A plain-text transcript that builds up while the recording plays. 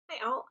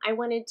Hi all, I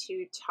wanted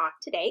to talk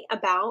today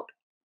about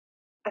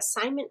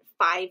assignment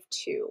 5.2,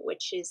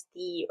 which is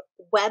the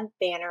web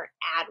banner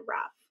ad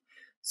rough.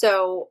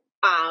 So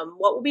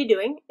what we'll be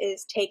doing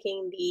is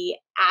taking the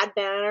ad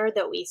banner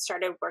that we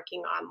started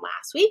working on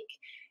last week,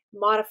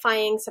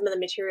 modifying some of the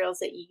materials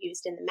that you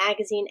used in the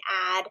magazine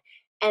ad,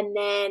 and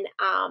then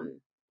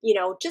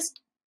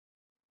just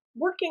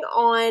working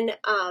on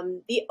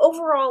the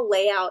overall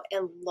layout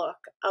and look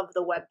of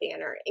the web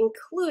banner,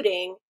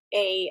 including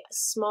a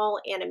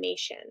small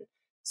animation.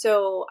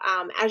 So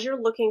as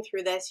you're looking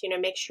through this,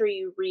 make sure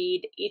you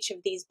read each of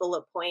these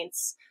bullet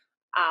points,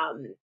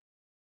 um,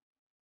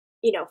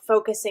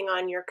 focusing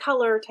on your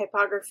color,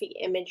 typography,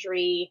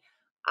 imagery,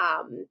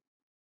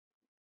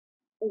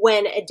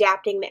 when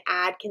adapting the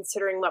ad,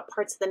 considering what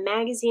parts of the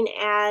magazine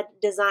ad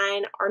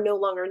design are no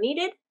longer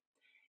needed,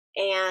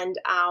 and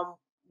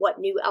what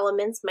new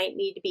elements might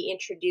need to be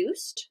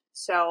introduced.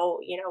 So,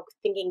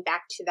 thinking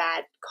back to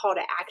that call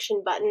to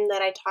action button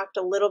that I talked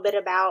a little bit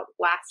about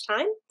last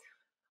time.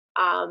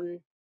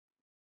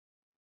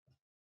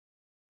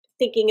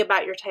 Thinking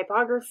about your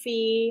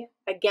typography,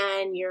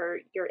 again, your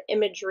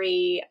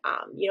imagery,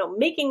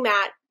 making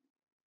that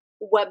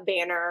web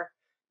banner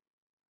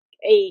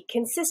a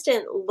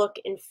consistent look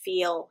and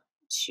feel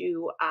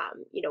to,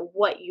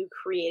 what you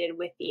created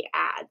with the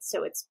ad.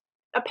 So it's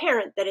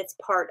apparent that it's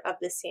part of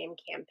the same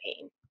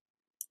campaign.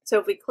 So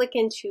if we click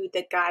into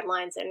the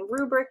guidelines and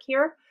rubric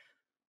here,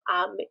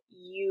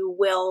 you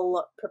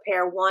will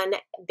prepare one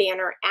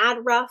banner ad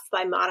rough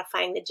by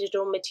modifying the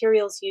digital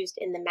materials used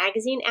in the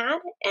magazine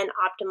ad and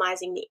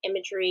optimizing the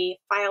imagery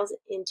files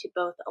into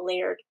both a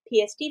layered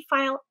PSD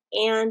file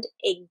and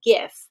a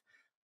GIF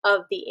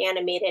of the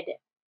animated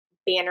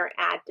banner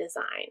ad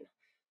design.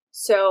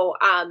 So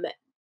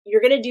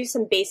you're going to do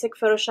some basic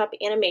Photoshop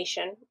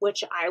animation,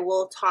 which I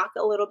will talk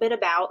a little bit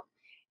about.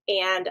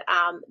 And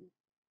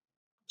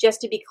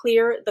just to be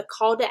clear, the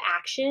call to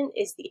action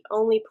is the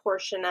only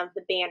portion of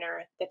the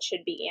banner that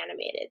should be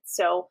animated.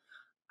 So,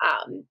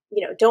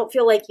 don't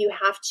feel like you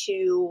have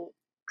to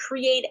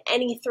create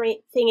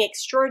anything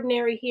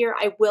extraordinary here.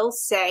 I will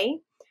say,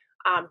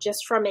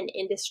 just from an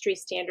industry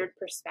standard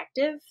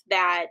perspective,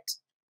 that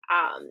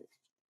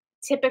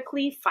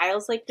typically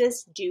files like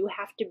this do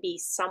have to be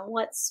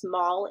somewhat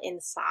small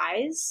in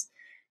size.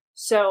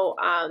 So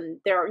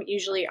there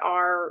usually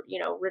are,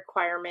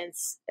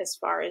 requirements as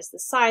far as the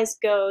size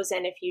goes.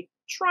 And if you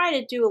try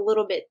to do a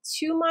little bit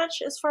too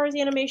much as far as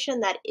the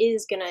animation, that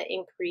is going to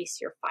increase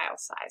your file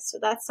size. So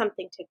that's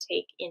something to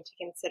take into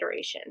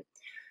consideration.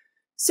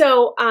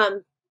 So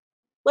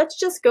let's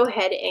just go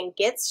ahead and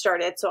get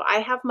started. So I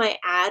have my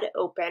ad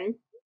open,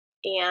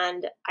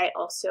 and I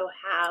also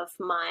have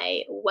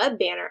my web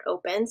banner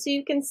open. So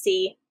you can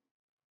see,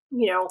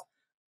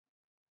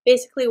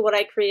 basically what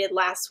I created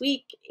last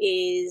week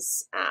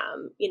is,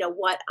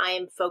 what I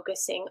am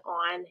focusing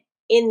on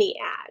in the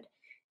ad.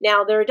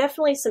 Now, there are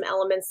definitely some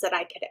elements that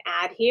I could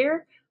add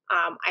here.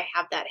 I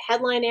have that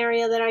headline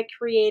area that I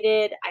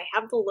created, I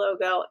have the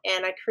logo,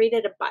 and I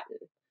created a button.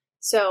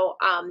 So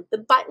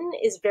the button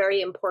is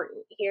very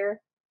important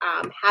here.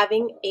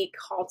 Having a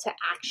call to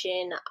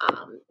action,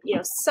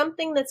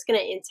 something that's going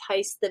to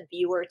entice the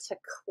viewer to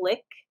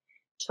click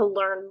to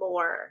learn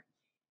more.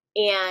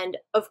 And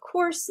of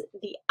course,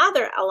 the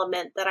other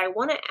element that I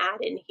want to add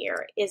in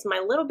here is my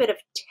little bit of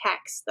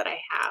text that I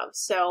have.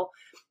 So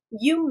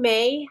you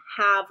may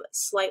have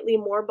slightly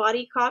more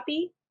body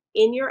copy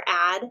in your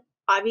ad.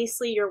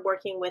 Obviously, you're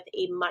working with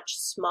a much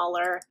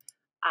smaller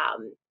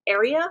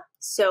area.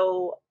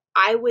 So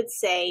I would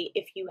say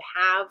if you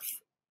have,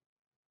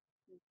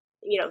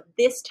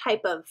 this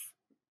type of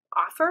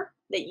offer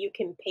that you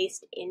can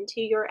paste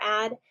into your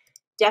ad,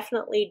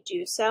 definitely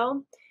do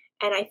so.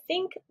 And I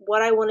think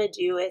what I want to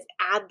do is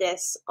add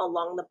this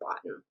along the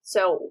bottom.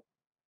 So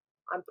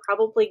I'm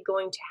probably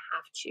going to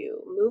have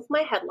to move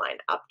my headline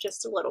up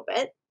just a little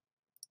bit.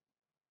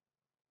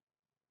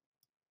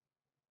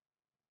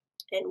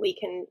 And we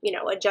can,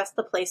 adjust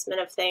the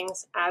placement of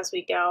things as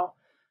we go.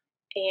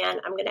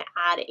 And I'm going to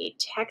add a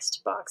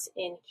text box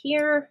in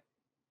here.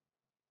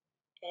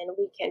 And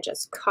we can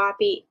just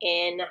copy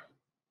in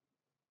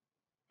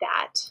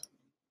that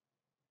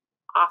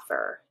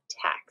offer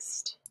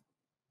text.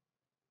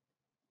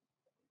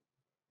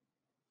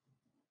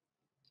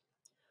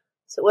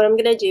 So what I'm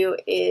going to do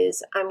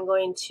is I'm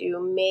going to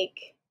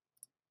make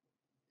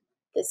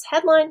this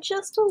headline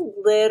just a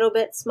little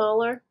bit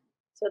smaller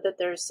so that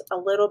there's a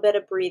little bit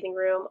of breathing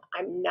room.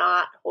 I'm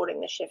not holding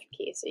the shift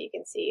key. So you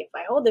can see if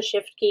I hold the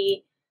shift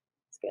key,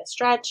 it's going to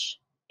stretch.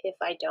 If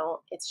I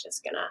don't, it's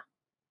just going to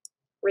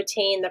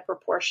retain the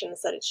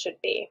proportions that it should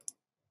be.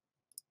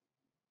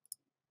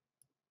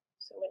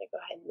 So I'm going to go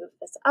ahead and move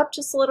this up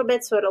just a little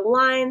bit so it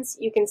aligns.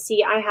 You can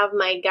see I have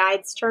my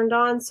guides turned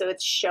on, so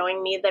it's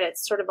showing me that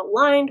it's sort of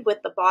aligned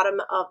with the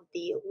bottom of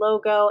the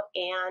logo,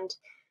 and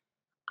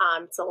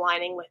it's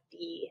aligning with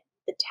the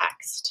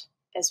text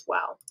as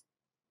well.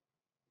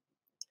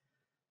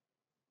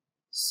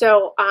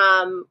 So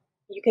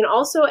you can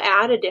also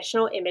add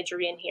additional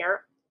imagery in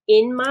here.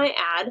 In my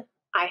ad,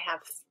 I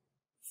have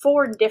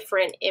 4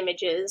 different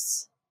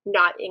images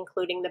not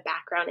including the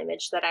background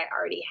image that I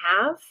already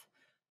have.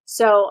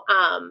 So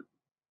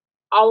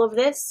all of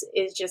this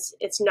is just,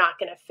 it's not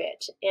going to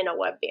fit in a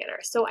web banner.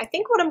 So I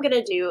think what I'm going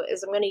to do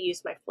is I'm going to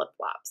use my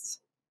flip-flops.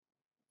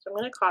 So I'm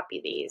going to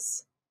copy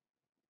these,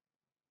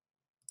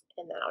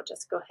 and then I'll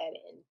just go ahead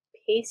and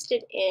paste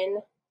it in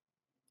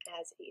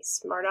as a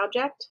smart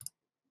object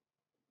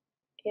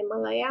in my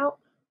layout.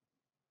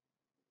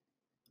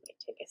 Let me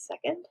take a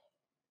second.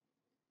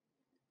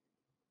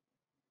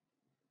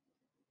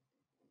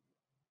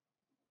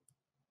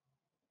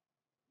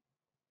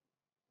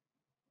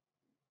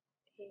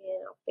 And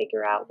I'll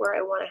figure out where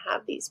I want to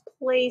have these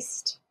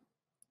placed.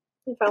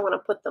 If I want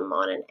to put them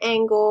on an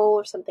angle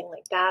or something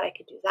like that, I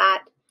could do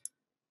that.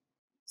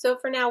 So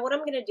for now, what I'm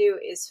going to do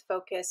is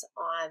focus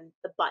on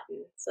the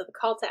button, so the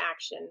call to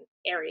action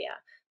area.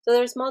 So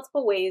there's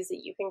multiple ways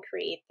that you can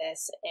create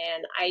this,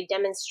 and I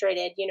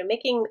demonstrated,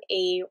 making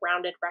a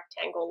rounded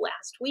rectangle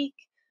last week,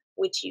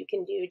 which you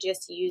can do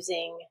just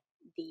using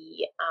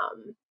the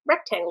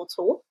rectangle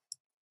tool.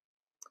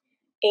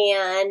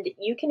 And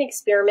you can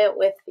experiment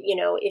with,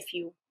 if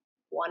you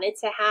wanted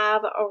to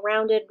have a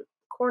rounded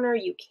corner,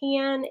 you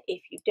can.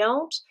 If you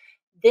don't,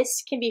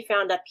 this can be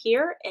found up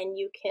here, and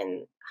you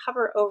can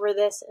hover over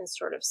this and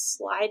sort of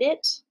slide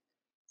it.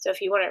 So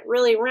if you want it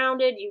really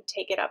rounded, you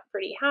take it up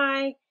pretty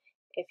high.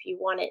 If you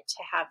want it to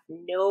have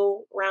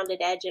no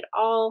rounded edge at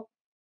all,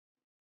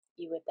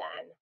 you would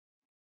then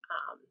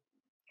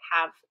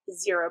have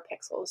 0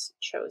 pixels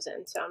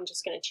chosen. So I'm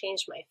just going to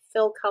change my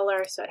fill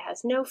color so it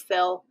has no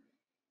fill.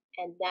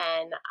 And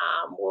then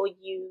we'll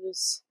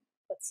use,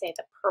 let's say,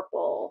 the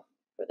purple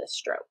for the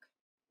stroke.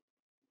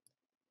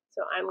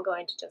 So I'm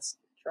going to just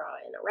draw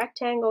in a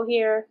rectangle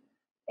here,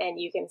 and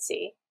you can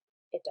see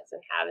it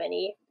doesn't have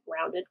any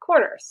rounded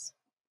corners.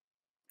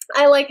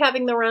 I like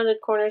having the rounded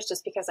corners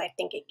just because I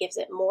think it gives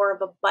it more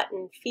of a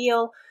button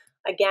feel.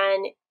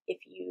 Again, if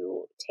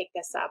you take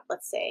this up,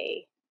 let's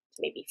say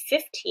to maybe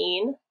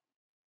 15, we'll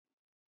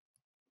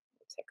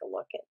take a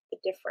look at the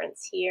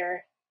difference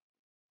here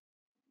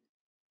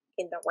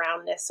in the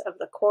roundness of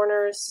the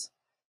corners.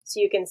 So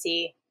you can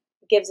see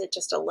it gives it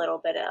just a little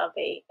bit of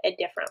a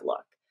different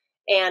look.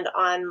 And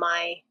on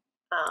my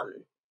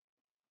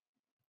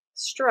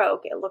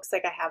stroke, it looks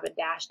like I have a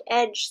dashed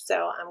edge,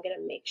 so I'm going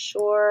to make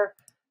sure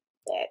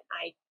that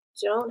I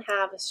don't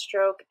have a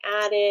stroke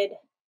added.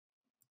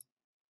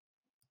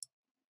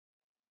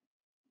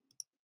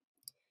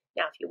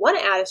 Now, if you want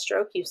to add a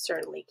stroke, you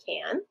certainly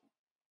can.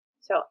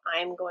 So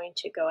I'm going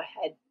to go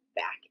ahead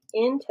back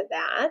into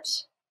that.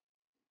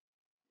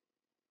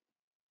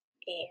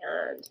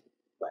 And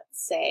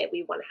let's say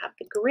we want to have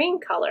the green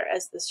color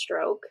as the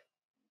stroke.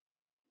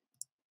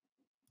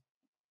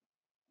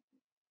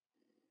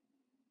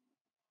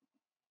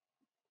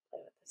 Play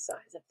with the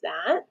size of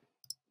that.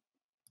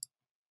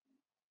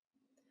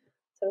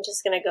 So I'm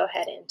just going to go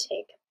ahead and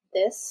take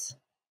this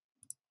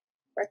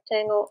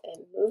rectangle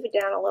and move it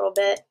down a little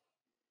bit.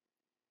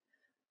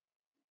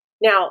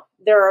 Now,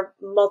 there are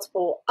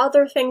multiple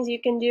other things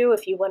you can do.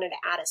 If you wanted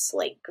to add a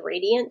slight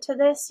gradient to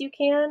this, you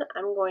can.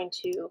 I'm going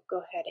to go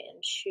ahead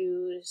and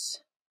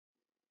choose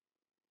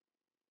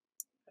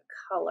a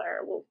color.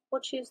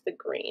 We'll choose the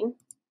green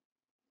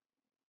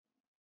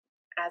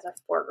as a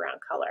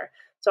foreground color.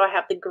 So I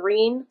have the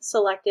green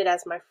selected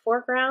as my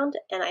foreground,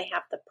 and I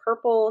have the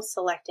purple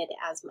selected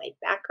as my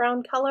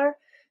background color.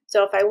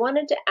 So if I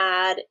wanted to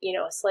add,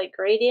 a slight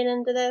gradient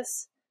into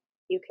this,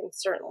 you can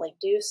certainly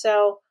do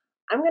so.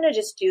 I'm going to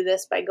just do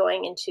this by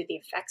going into the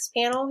effects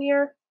panel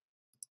here,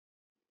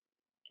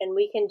 and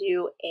we can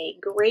do a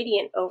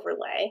gradient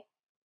overlay.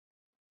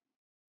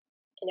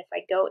 And if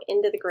I go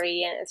into the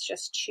gradient, it's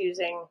just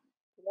choosing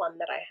one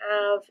that I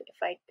have. If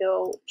I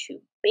go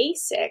to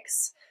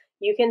basics,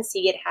 you can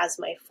see it has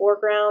my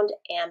foreground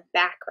and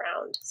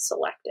background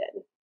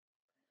selected.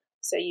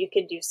 So you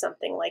could do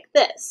something like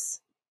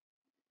this.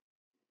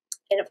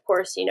 And of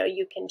course,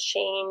 you can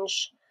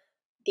change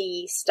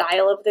the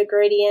style of the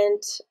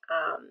gradient.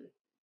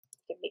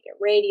 You can make it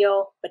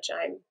radial, which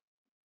I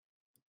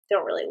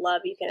don't really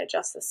love. You can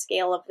adjust the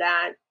scale of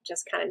that.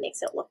 Just kind of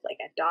makes it look like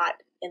a dot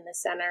in the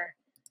center.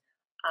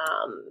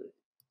 You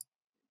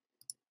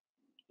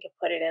can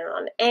put it in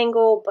on an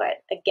angle,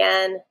 but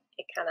again,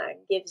 it kind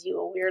of gives you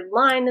a weird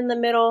line in the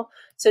middle.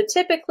 So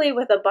typically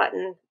with a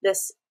button,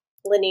 this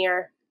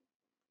linear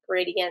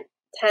gradient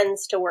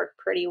tends to work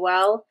pretty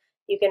well.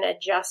 You can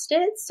adjust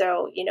it.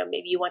 So,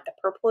 maybe you want the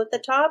purple at the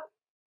top.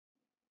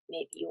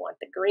 Maybe you want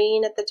the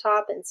green at the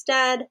top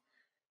instead.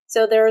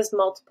 So there's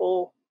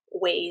multiple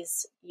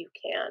ways you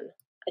can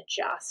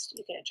adjust.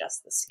 You can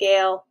adjust the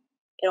scale.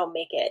 It'll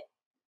make it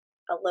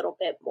a little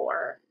bit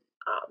more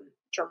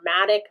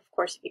dramatic. Of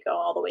course, if you go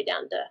all the way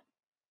down to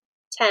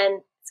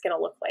 10, it's going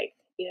to look like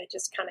you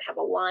just kind of have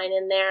a line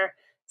in there.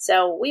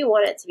 So we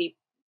want it to be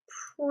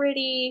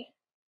pretty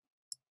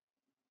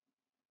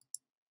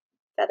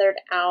feathered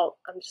out.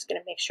 I'm just going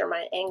to make sure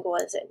my angle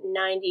is at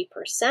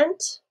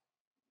 90%.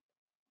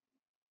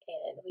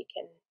 And we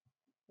can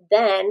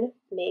then,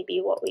 maybe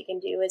what we can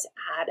do is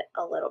add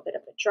a little bit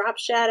of a drop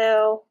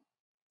shadow.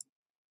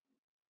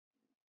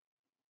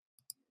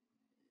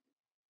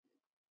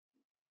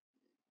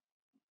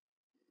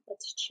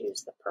 to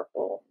choose the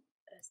purple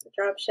as the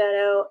drop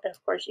shadow. And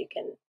of course you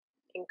can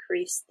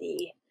increase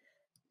the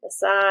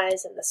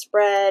size and the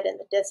spread and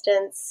the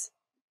distance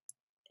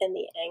and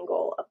the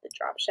angle of the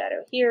drop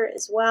shadow here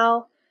as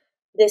well.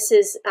 This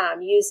is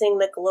using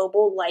the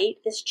global light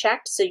is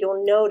checked. So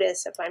you'll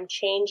notice if I'm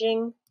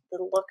changing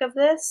the look of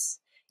this,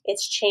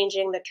 it's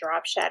changing the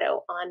drop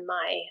shadow on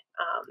my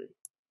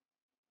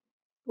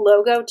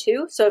logo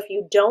too. So if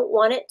you don't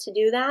want it to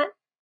do that,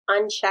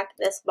 uncheck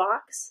this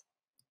box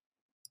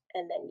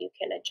and then you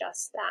can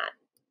adjust that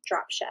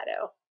drop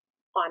shadow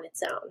on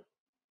its own.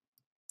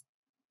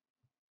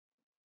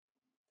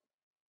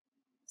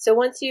 So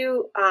once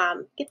you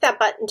get that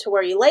button to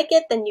where you like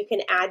it, then you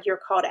can add your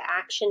call to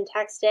action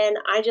text in.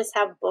 I just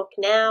have book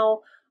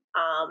now.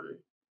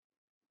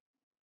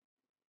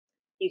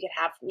 You could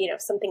have,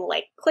 something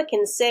like click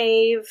and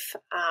save,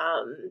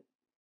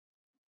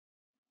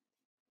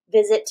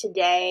 visit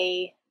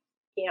today,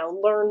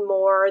 learn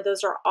more.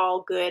 Those are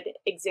all good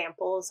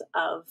examples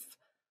of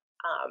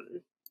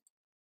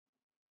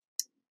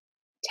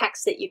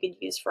text that you could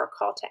use for a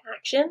call to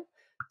action.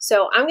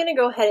 So I'm going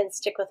to go ahead and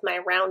stick with my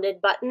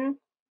rounded button.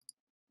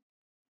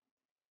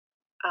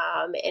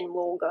 And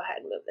we'll go ahead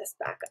and move this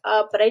back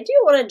up. But I do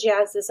want to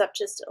jazz this up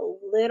just a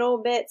little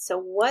bit. So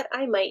what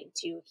I might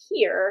do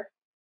here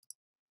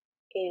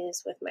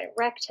is with my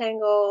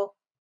rectangle,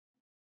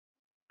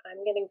 I'm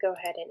going to go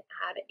ahead and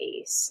add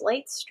a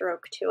slight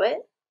stroke to it.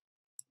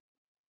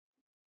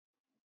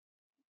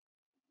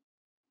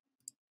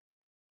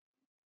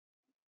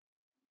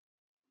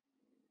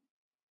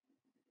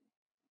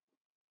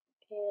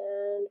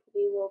 And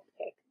we will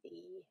pick the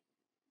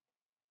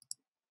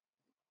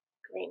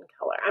green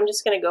color. I'm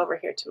just going to go over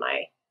here to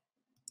my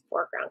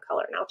foreground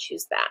color and I'll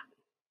choose that.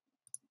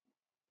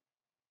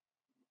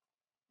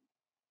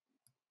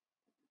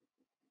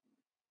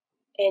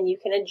 And you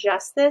can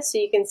adjust this so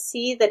you can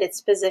see that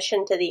it's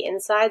positioned to the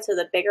inside. So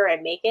the bigger I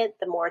make it,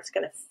 the more it's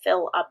going to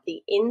fill up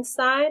the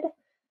inside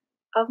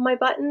of my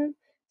button.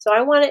 So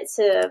I want it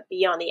to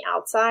be on the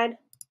outside.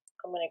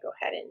 I'm going to go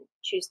ahead and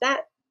choose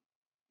that.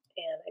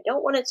 And I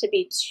don't want it to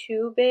be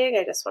too big.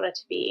 I just want it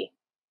to be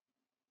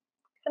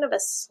kind of a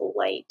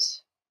slight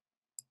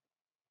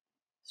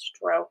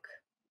stroke.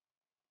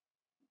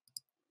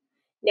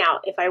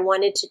 Now, if I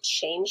wanted to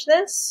change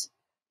this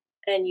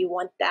and you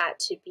want that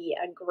to be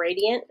a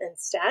gradient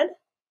instead,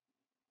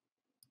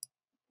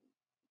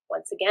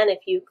 once again, if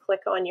you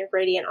click on your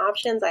gradient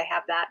options, I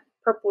have that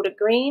purple to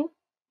green.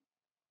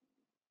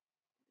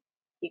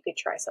 You could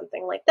try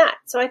something like that.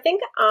 So I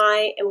think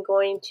I am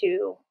going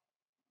to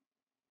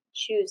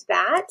choose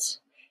that.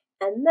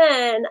 And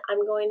then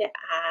I'm going to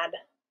add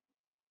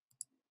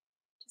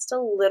just a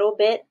little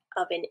bit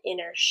of an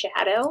inner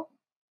shadow,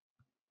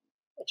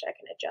 which I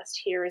can adjust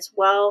here as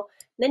well.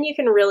 And then you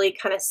can really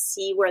kind of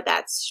see where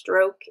that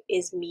stroke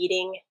is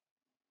meeting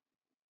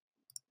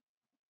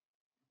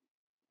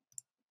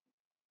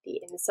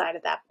the inside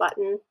of that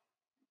button.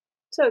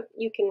 So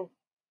you can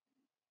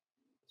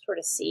sort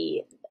of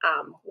see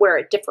where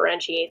it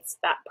differentiates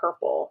that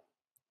purple.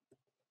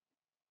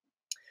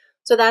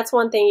 So that's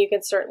one thing you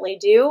can certainly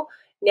do.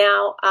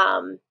 Now,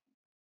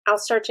 I'll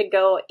start to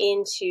go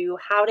into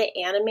how to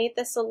animate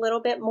this a little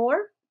bit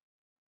more.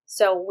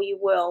 So we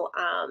will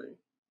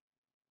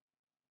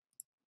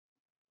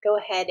go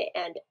ahead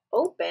and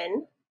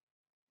open.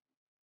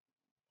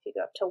 If you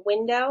go up to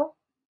Window,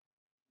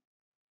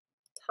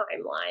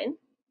 Timeline,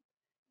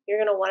 you're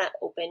going to want to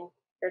open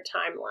your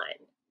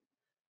timeline.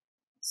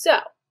 So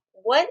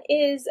what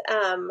is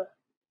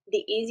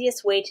the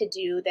easiest way to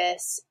do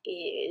this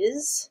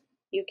is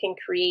you can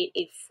create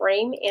a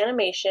frame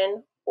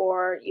animation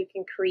or you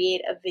can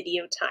create a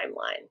video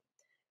timeline.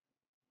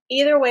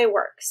 Either way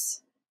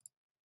works.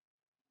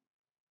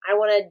 I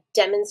want to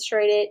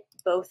demonstrate it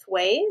both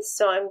ways,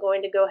 so I'm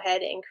going to go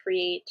ahead and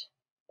create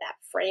that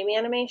frame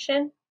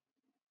animation.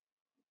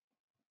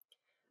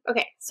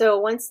 Okay, so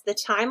once the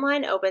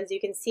timeline opens,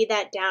 you can see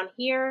that down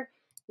here.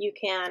 You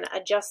can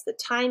adjust the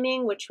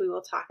timing, which we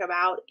will talk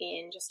about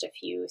in just a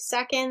few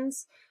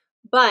seconds.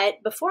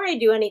 But before I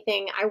do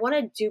anything, I want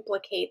to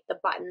duplicate the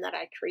button that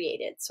I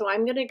created. So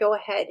I'm going to go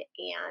ahead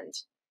and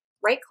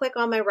right-click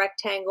on my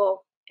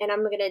rectangle, and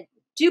I'm going to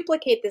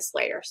duplicate this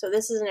layer. So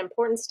this is an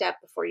important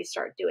step before you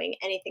start doing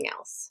anything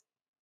else.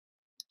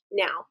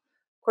 Now,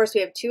 of course,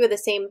 we have two of the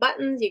same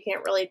buttons. You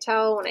can't really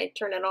tell when I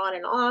turn it on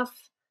and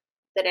off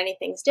that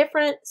anything's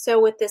different. So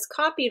with this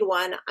copied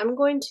one, I'm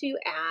going to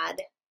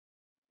add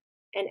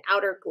an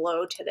outer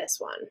glow to this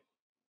one.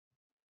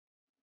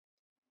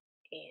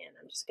 And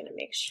I'm just going to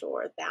make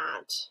sure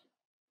that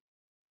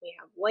we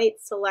have white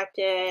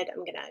selected. I'm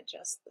going to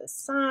adjust the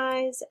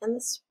size and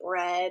the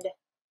spread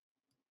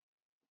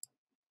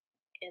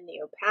and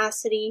the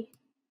opacity.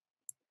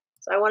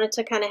 So I wanted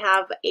to kind of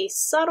have a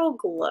subtle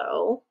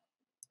glow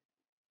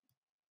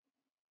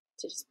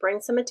to just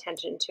bring some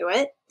attention to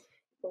it.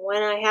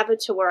 When I have it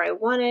to where I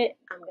want it,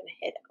 I'm going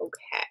to hit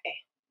OK.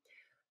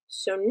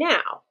 So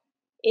now,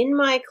 in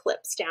my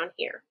clips down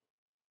here,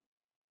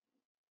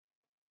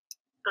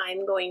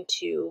 I'm going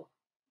to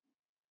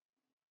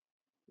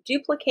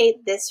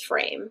duplicate this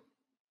frame.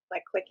 by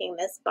clicking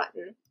this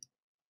button.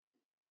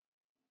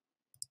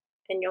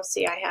 And you'll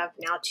see I have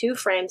now 2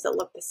 frames that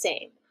look the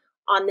same.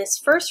 On this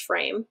first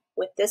frame,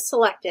 with this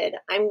selected,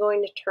 I'm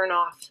going to turn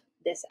off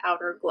this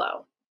outer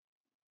glow.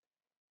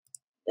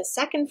 The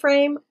second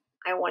frame,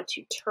 I want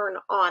to turn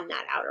on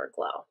that outer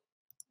glow.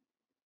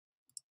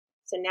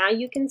 So now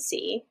you can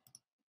see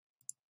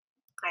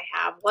I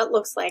have what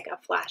looks like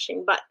a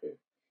flashing button.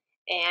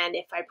 And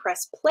if I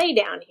press play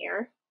down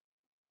here,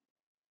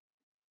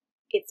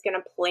 it's going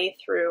to play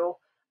through.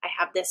 I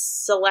have this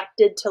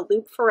selected to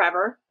loop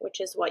forever,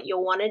 which is what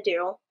you'll want to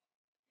do.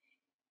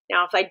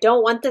 Now, if I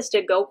don't want this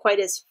to go quite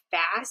as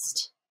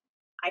fast,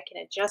 I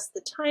can adjust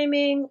the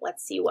timing.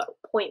 Let's see what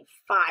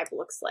 0.5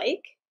 looks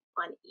like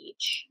on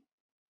each.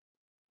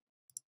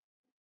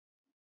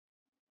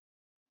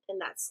 And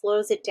that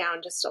slows it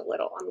down just a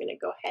little. I'm going to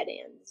go ahead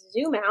and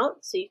zoom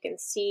out so you can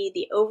see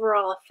the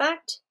overall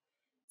effect.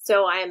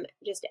 So I'm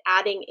just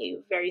adding a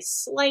very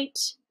slight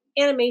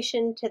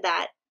animation to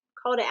that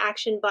call to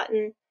action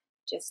button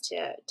just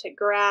to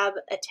grab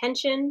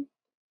attention.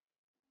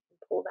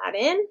 Pull that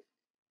in.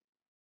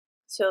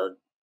 So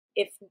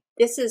if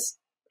this is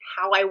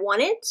how I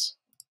want it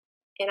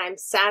and I'm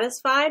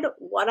satisfied,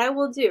 what I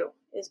will do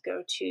is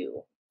go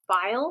to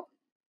File,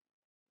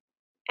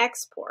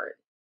 Export,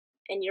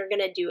 and you're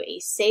going to do a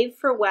Save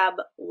for Web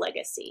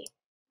Legacy.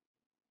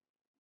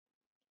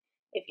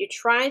 If you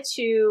try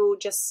to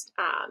just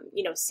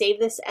save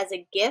this as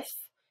a GIF,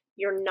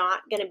 you're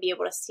not going to be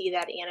able to see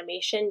that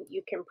animation.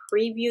 You can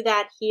preview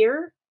that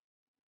here.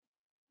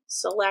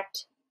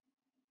 Select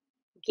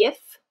GIF.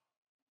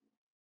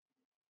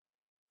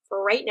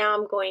 For right now,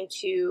 I'm going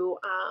to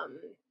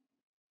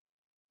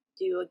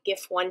do a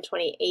GIF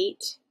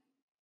 128.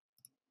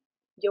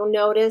 You'll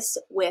notice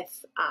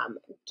with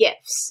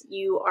GIFs,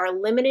 you are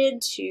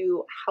limited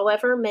to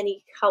however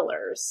many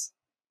colors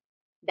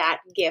that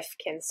GIF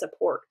can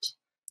support.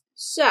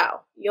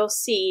 So you'll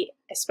see,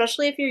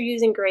 especially if you're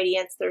using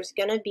gradients, there's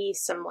going to be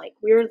some like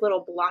weird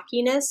little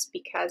blockiness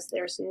because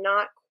there's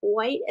not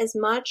quite as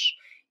much.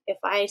 If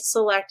I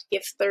select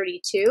GIF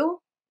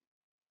 32,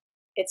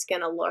 it's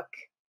going to look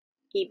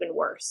even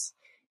worse.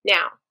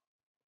 Now,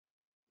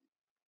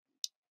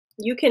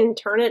 you can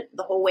turn it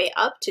the whole way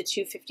up to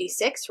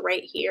 256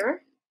 right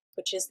here,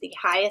 which is the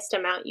highest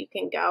amount you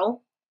can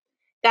go.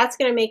 That's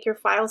going to make your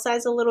file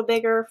size a little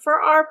bigger.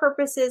 For our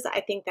purposes,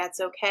 I think that's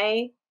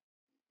okay.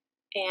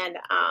 And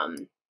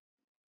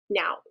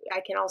now I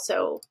can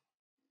also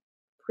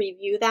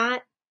preview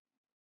that.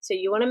 So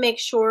you want to make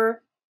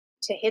sure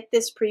to hit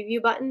this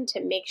preview button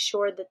to make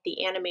sure that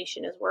the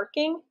animation is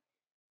working,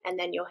 and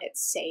then you'll hit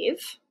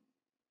save.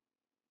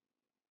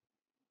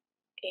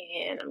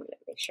 And I'm going to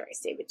make sure I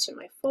save it to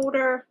my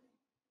folder.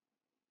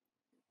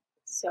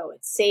 So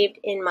it's saved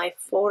in my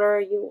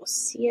folder. You will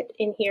see it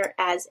in here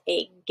as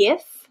a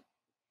GIF.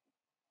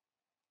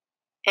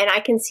 And I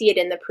can see it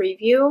in the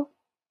preview,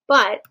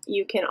 but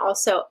you can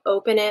also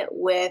open it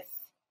with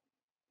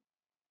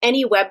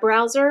any web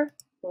browser.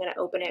 I'm going to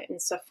open it in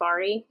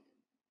Safari.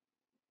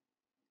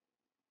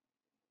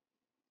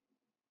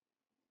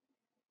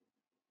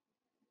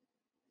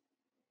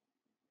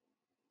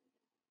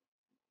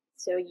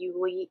 So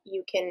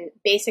you can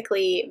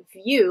basically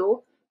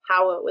view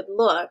how it would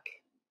look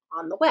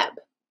on the web.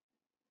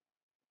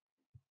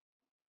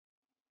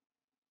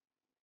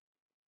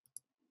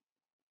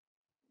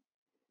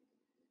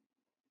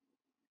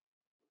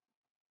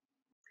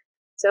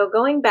 So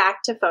going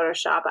back to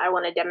Photoshop, I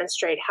want to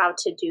demonstrate how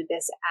to do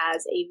this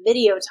as a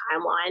video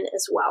timeline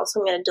as well. So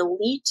I'm going to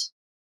delete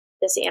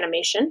this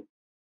animation.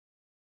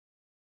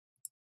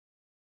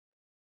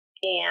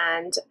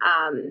 And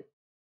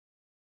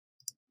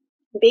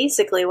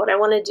basically what I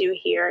want to do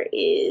here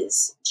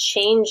is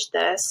change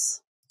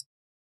this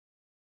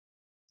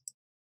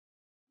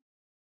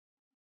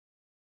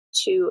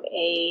to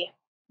a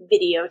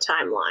video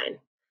timeline.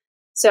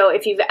 So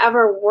if you've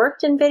ever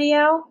worked in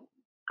video,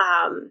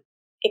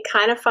 it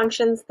kind of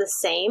functions the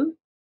same.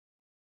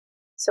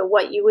 So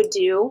what you would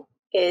do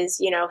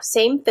is,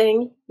 same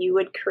thing, you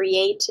would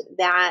create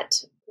that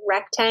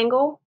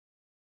rectangle.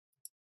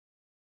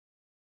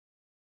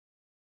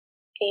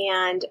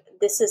 And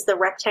this is the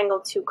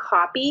rectangle to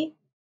copy.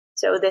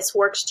 So this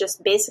works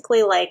just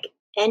basically like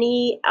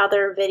any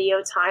other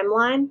video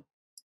timeline.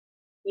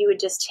 You would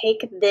just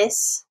take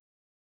this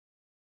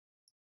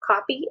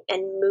copy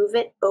and move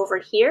it over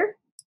here.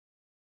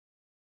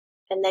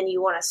 And then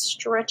you want to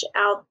stretch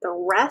out the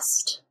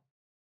rest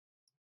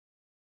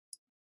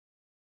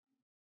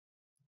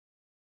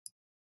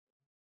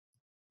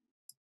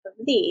of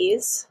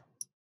these.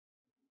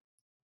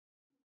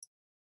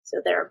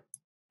 So they're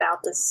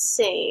about the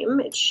same.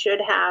 It should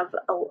have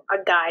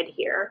a guide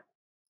here.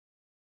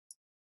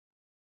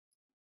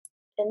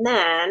 And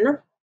then if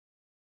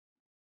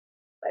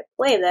I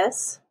play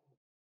this,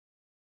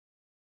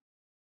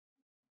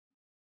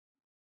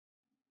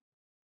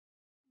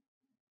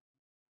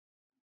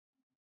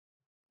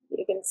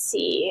 you can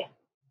see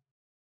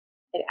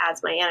it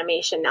adds my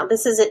animation. Now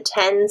this is at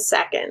 10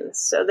 seconds,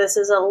 so this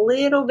is a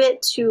little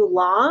bit too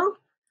long.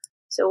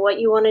 So what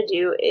you want to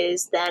do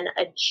is then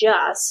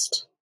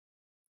adjust.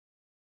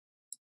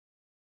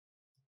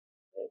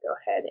 Go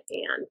ahead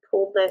and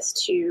pull this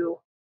to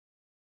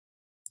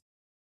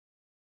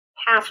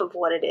half of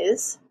what it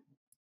is.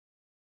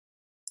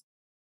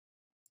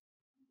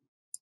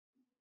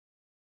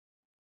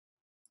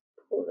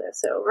 Pull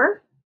this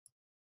over.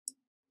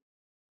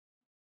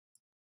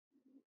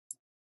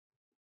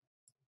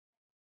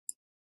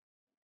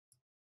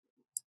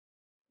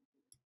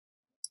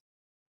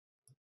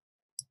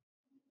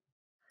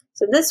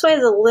 So this way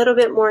is a little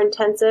bit more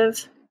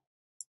intensive.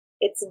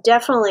 It's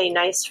definitely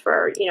nice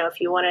for, you know, if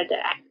you wanted to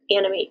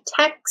animate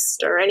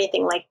text or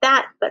anything like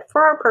that, but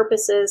for our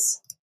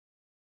purposes,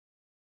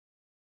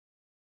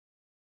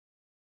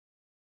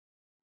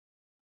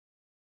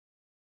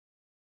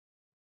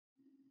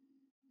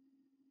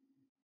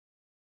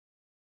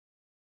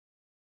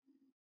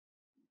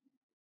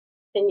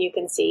 and you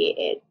can see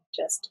it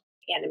just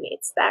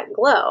animates that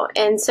glow.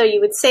 And so you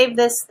would save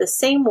this the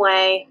same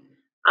way.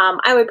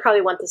 I would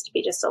probably want this to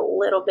be just a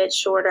little bit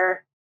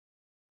shorter.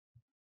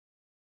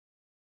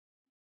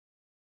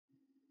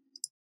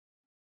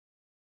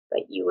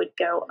 But you would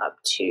go up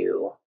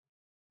to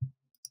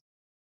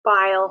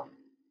File,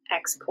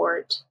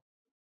 Export,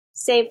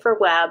 Save for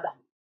Web.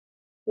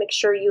 Make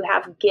sure you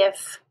have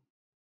GIF.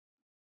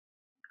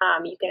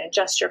 You can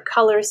adjust your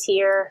colors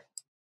here,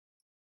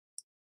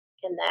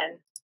 and then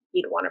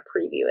you'd want to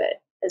preview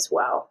it as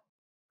well,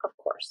 of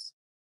course,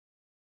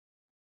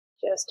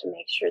 just to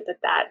make sure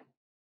that that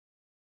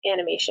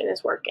animation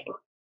is working.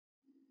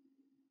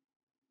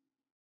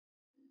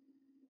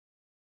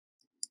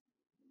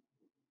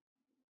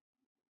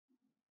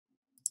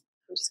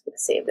 I'm just going to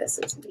save this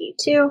as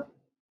V2.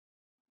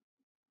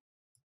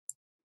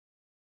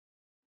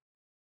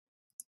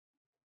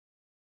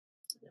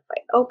 If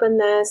I open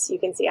this, you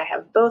can see I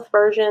have both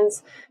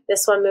versions.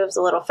 This one moves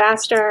a little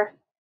faster.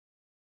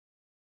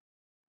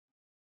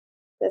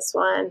 This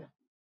one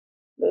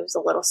moves a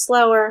little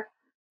slower.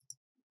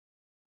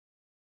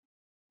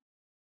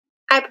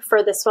 I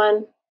prefer this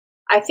one.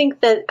 I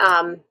think that,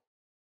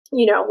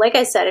 you know, like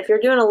I said, if you're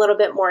doing a little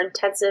bit more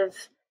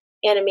intensive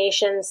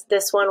animations,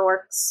 this one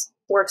works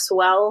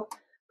well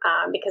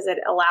because it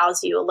allows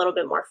you a little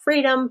bit more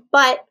freedom.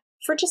 But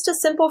for just a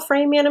simple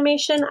frame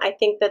animation, I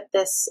think that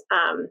this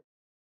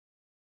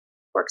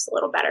works a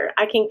little better.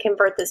 I can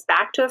convert this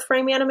back to a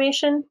frame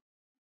animation,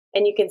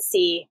 and you can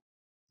see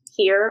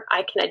here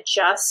I can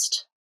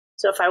adjust.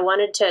 So if I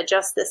wanted to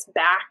adjust this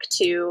back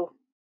to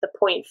the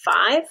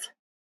 0.5,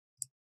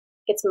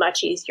 it's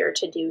much easier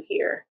to do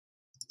here.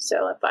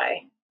 So if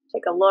I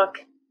take a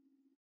look,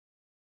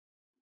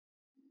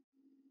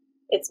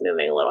 it's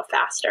moving a little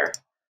faster.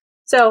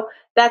 So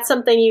that's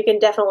something you can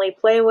definitely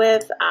play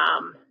with.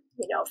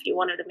 You know, if you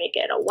wanted to make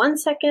it a 1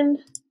 second,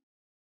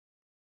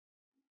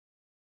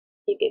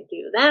 you could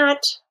do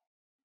that.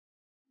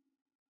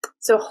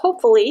 So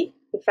hopefully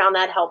you found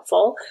that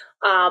helpful.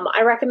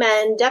 I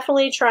recommend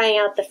definitely trying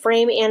out the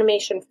frame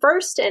animation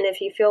first, and if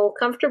you feel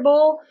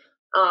comfortable,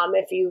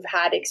 if you've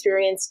had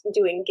experience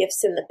doing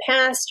GIFs in the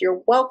past,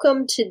 you're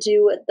welcome to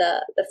do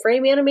the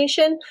frame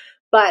animation.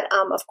 But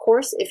of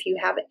course, if you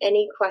have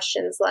any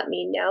questions, let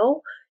me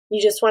know.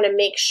 You just want to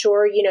make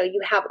sure, you know,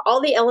 you have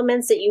all the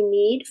elements that you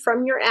need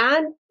from your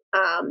ad.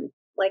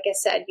 Like I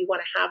said, you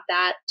want to have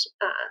that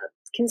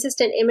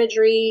consistent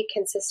imagery,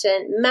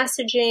 consistent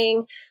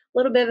messaging, a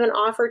little bit of an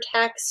offer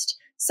text,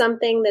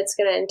 something that's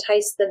going to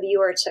entice the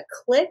viewer to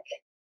click.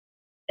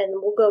 And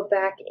we'll go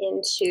back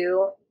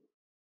into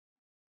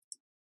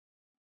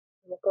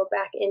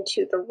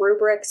the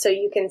rubric so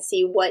you can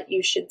see what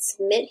you should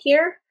submit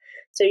here.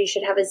 So you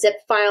should have a zip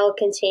file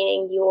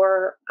containing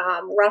your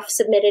rough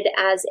submitted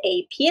as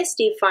a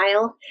PSD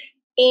file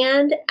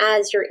and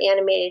as your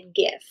animated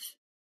GIF.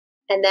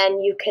 And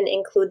then you can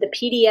include the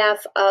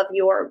PDF of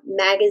your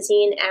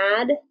magazine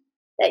ad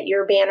that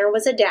your banner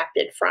was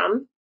adapted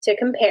from to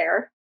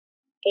compare.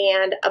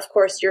 And of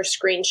course, your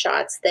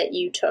screenshots that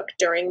you took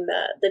during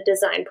the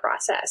design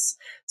process.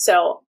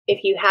 So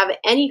if you have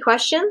any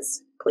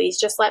questions, please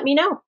just let me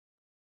know.